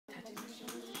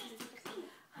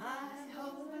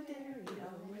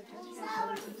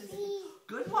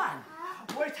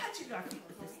touching our feet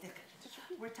with the stick.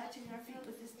 We're touching our feet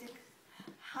with the stick.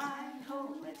 Hi,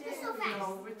 ho, a dairy,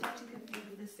 ho. We're touching our feet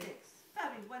with the sticks.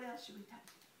 Fabi, what else should we touch?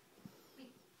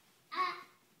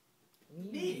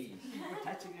 Knees. We're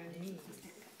touching our knees with the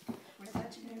stick. We're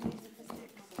touching our knees with the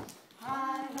stick.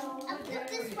 Hi, ho, a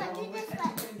dairy, ho. We're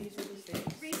touching our knees with the stick.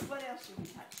 Reese, what else should we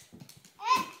touch?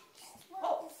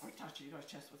 Oh, we're touching our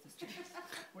chest with the sticks.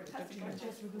 We're touching our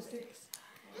chest with the sticks.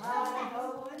 Hi,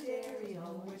 ho, a dairy,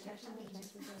 ho. We're touching our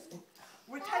chest with the sticks.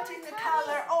 We're touching the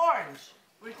color orange.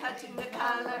 We're touching the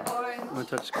color orange. Want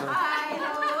to touch color? Hi,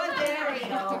 ho, a dairy,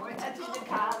 ho. We're touching the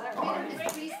color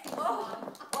orange.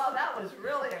 Oh, well, that was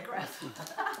really aggressive.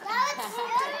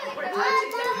 We're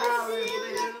touching the color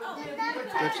blue.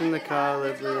 Touching the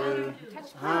collar blue.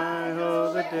 Hi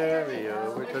ho the dairy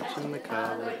o. We're touching the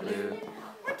collar blue.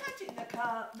 We're touching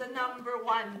the number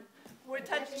one. We're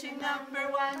touching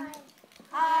number one.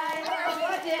 Hi ho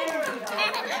the dairy o. We're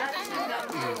touching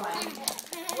number one.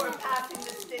 We're passing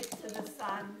the stick to the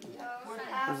sun. We're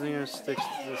Passing our sticks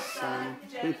to the sun.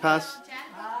 Can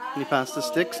you pass the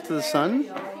sticks to the sun?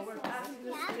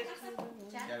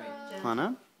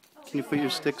 Hana, can you put your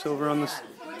sticks over on the?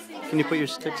 Can you put your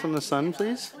sticks on the sun,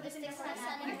 please?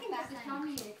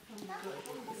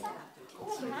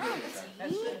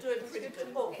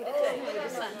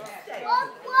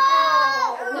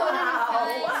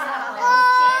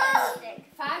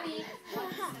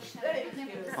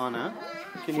 Hana,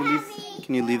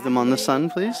 can you leave them on the sun,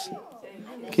 please?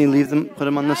 Can you put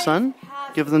them on the sun?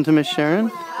 Give them to Miss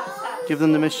Sharon. Give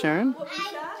them to Miss Sharon.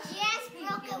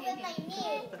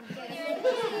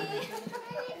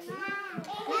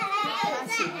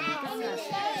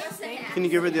 Can you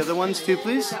give her the other ones too,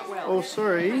 please? Oh,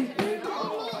 sorry.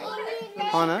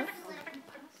 Hana?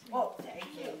 Oh, thank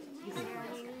you.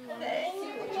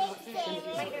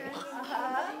 Thank you.